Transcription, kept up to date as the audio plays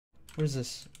What is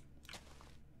this?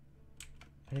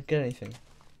 I didn't get anything.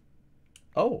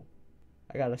 Oh,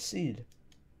 I got a seed.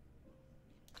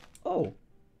 Oh,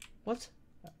 what?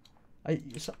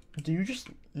 Do you just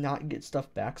not get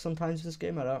stuff back sometimes in this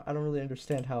game? I don't really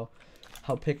understand how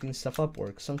picking stuff up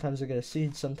works. Sometimes I get a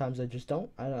seed, sometimes I just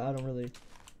don't. I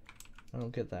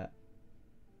don't get that.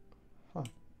 Huh.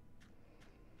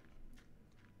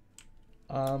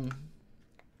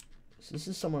 So this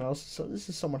is someone else. So this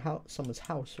is someone's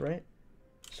house, right?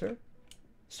 Sir?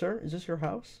 Sir, is this your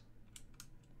house?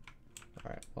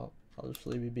 Alright, well, I'll just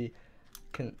leave you be.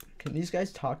 Can these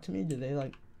guys talk to me? Do they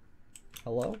like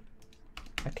hello?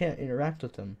 I can't interact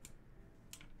with them.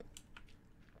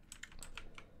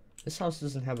 This house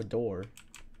doesn't have a door.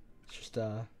 It's just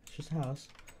a house.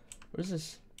 What is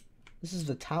this? This is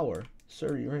the tower.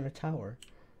 Sir, you're in a tower.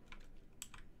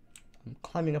 I'm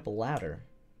climbing up a ladder.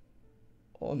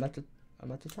 Oh, I'm at the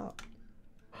top.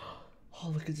 Oh,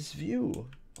 look at this view.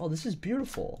 Oh, this is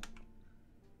beautiful.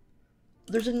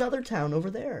 There's another town over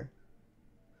there.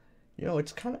 You know,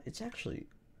 it's actually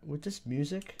with this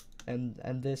music and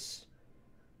this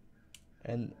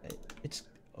and it's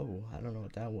oh, I don't know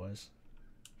what that was.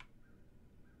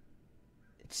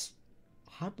 It's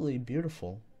oddly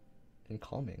beautiful and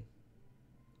calming.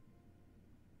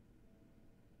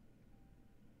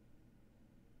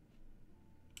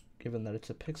 Given that it's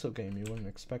a pixel game, you wouldn't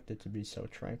expect it to be so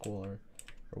tranquil or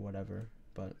whatever.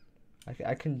 But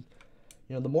I can,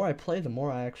 you know, the more I play, the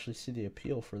more I actually see the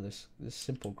appeal for this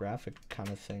simple graphic kind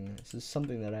of thing. This is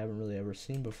something that I haven't really ever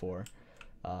seen before,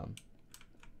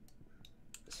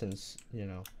 since, you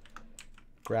know,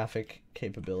 graphic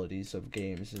capabilities of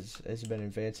games has been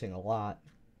advancing a lot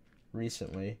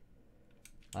recently.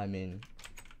 I mean,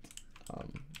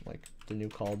 like the new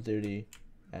Call of Duty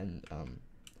and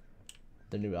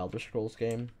the new Elder Scrolls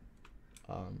game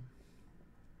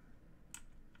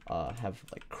have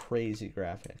like crazy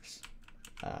graphics.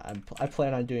 I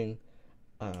plan on doing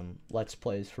Let's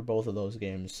Plays for both of those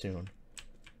games soon.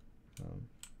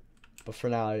 But for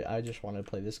now, I just wanted to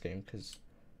play this game because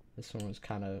this one was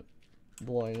kind of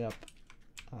blowing up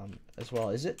as well.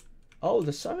 Is it? Oh,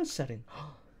 the sun is setting.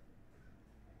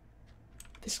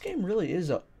 This game really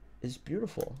is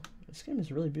beautiful. This game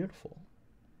is really beautiful.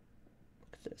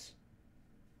 Look at this.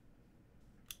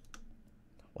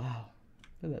 Wow,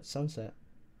 look at that sunset.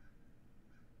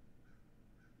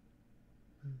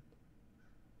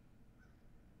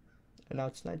 And now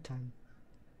it's nighttime.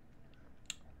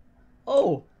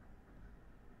 Oh!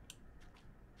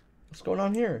 What's going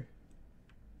on here?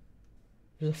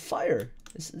 There's a fire.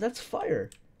 That's fire.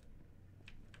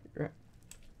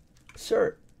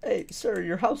 Sir, hey, sir,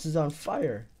 your house is on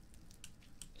fire.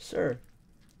 Sir,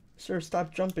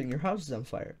 stop jumping. Your house is on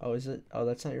fire. Oh, is it? Oh,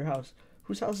 that's not your house.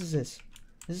 Whose house is this?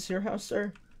 Is this your house,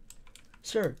 sir?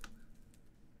 Sir,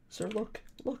 look.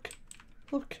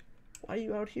 Why are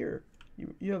you out here?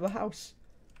 You have a house.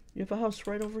 You have a house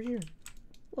right over here.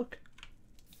 Look.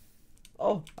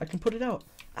 Oh, I can put it out.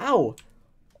 Ow!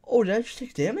 Oh, did I just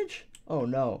take damage? Oh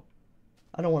no.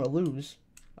 I don't want to lose.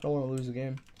 I don't want to lose the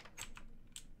game.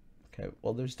 Okay,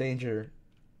 well, there's danger.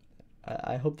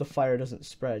 I hope the fire doesn't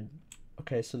spread.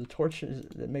 Okay, so the torch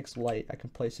it makes light. I can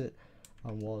place it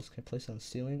on walls. Can I place it on the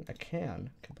ceiling? I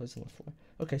can. Can I place it on the floor?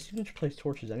 Okay, so you can just place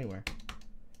torches anywhere.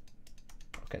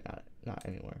 Okay, not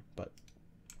anywhere, but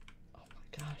oh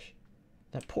my gosh,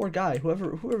 that poor guy.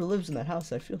 Whoever lives in that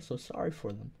house, I feel so sorry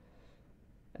for them.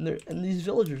 And these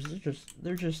villagers,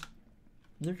 they're just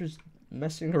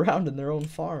messing around in their own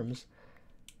farms.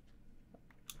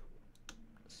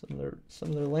 Some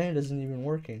of their land isn't even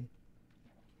working.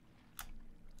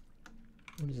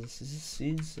 What is this? Is this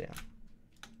seeds? Yeah.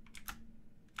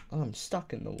 Oh, I'm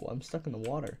stuck in the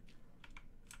water.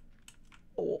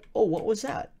 Oh, what was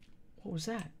that? What was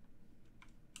that?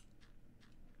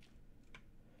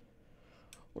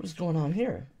 What is going on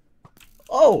here?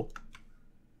 Oh!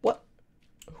 What?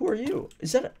 Who are you?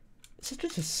 Is that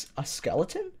just a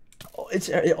skeleton? Oh, it's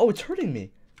hurting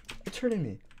me. It's hurting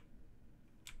me.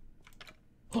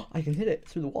 Oh, I can hit it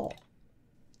through the wall.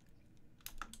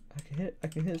 I can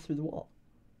hit it through the wall.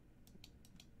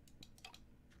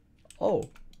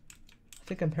 Oh.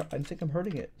 I think I'm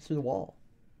hurting it through the wall.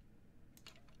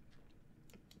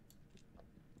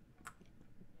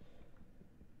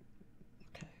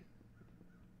 Okay.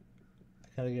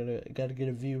 I gotta get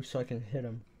a view so I can hit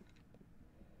him.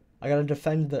 I gotta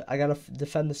defend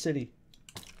the city.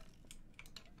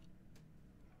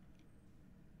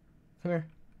 Come here.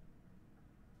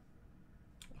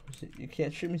 You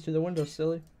can't shoot me through the window,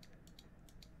 silly.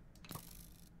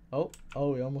 Oh,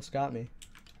 he almost got me.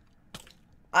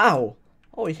 Ow!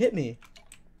 Oh, he hit me.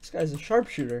 This guy's a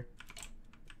sharpshooter.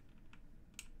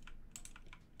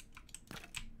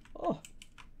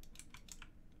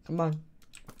 Come on.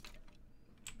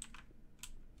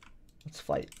 Let's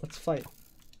fight. Let's fight.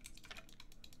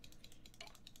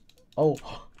 Oh.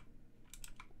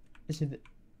 Is it?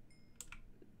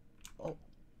 Oh.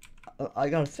 I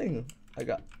got a thing.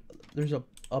 There's a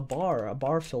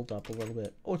bar filled up a little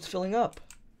bit. Oh, it's filling up.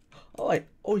 Oh,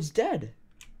 he's dead.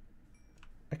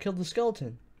 I killed the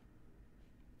skeleton.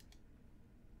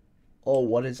 Oh,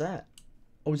 what is that?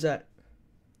 Oh, is that?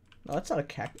 No, that's not a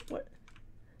cactus. What?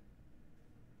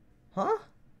 Huh?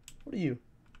 What are you?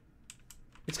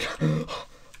 It's.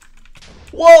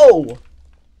 Whoa!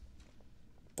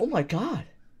 Oh my god.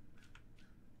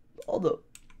 Oh,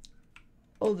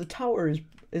 the tower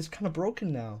is kind of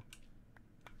broken now.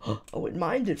 Oh, it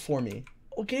mined it for me.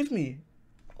 Oh, it gave me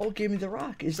the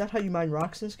rock. Is that how you mine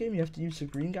rocks in this game? You have to use the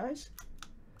green guys?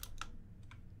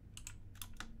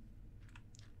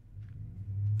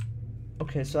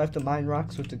 Okay, so I have to mine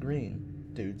rocks with the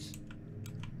green dudes.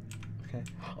 Okay.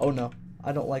 Oh no,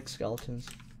 I don't like skeletons.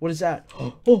 What is that?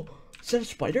 Oh, is that a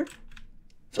spider?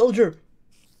 Villager!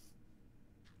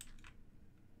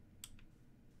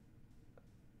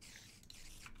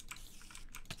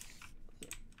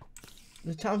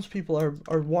 The townspeople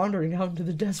are wandering out into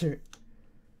the desert.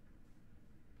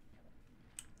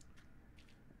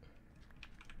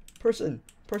 Person.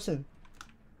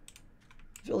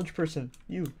 Village person,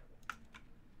 you.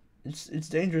 It's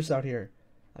dangerous out here.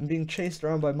 I'm being chased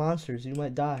around by monsters. You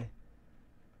might die.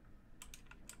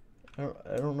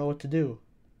 I don't know what to do.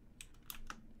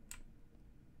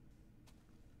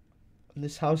 And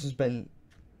this house has been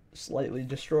slightly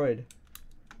destroyed.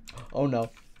 Oh no.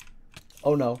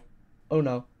 Oh no. Oh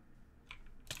no.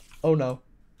 Oh no.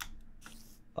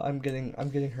 I'm getting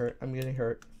hurt. I'm getting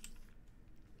hurt.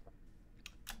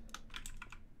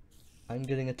 I'm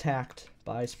getting attacked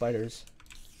by spiders.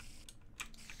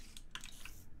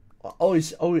 Oh,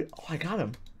 I got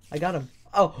him. I got him.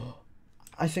 Oh,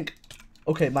 I think,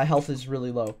 okay, my health is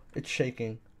really low. It's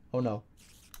shaking. Oh no.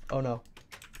 Oh no.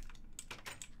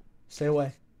 Stay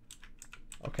away.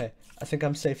 Okay, I think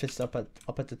I'm safest up at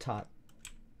the top.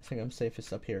 I think I'm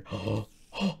safest up here.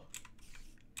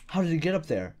 How did he get up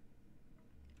there?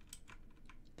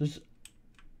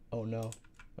 Oh no.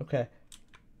 Okay.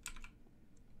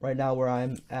 Right now where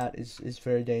I'm at is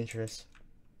very dangerous.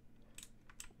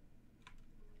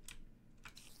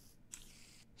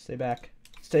 Stay back.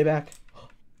 Stay back.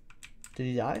 Did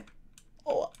he die?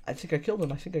 Oh, I think I killed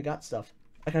him. I think I got stuff.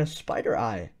 I got a spider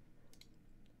eye.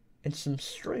 And some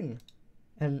string.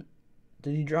 And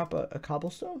did he drop a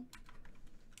cobblestone?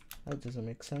 That doesn't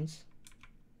make sense.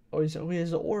 Oh, he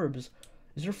has orbs.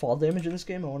 Is there fall damage in this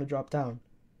game? I want to drop down.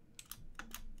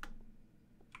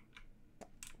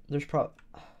 There's I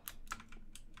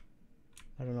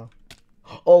don't know.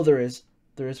 Oh, there is.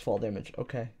 There is fall damage.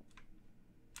 Okay.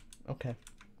 Okay.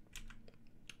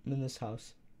 I'm in this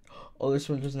house. Oh, this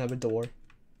one doesn't have a door.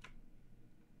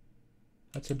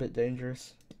 That's a bit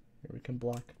dangerous. Here, we can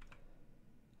block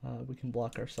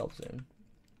ourselves in.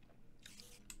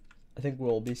 I think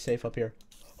we'll be safe up here.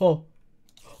 Oh,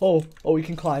 we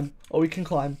can climb. Oh, we can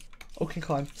climb. Oh, we can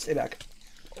climb. Stay back.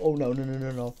 Oh,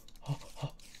 no.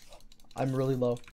 Oh, I'm really low.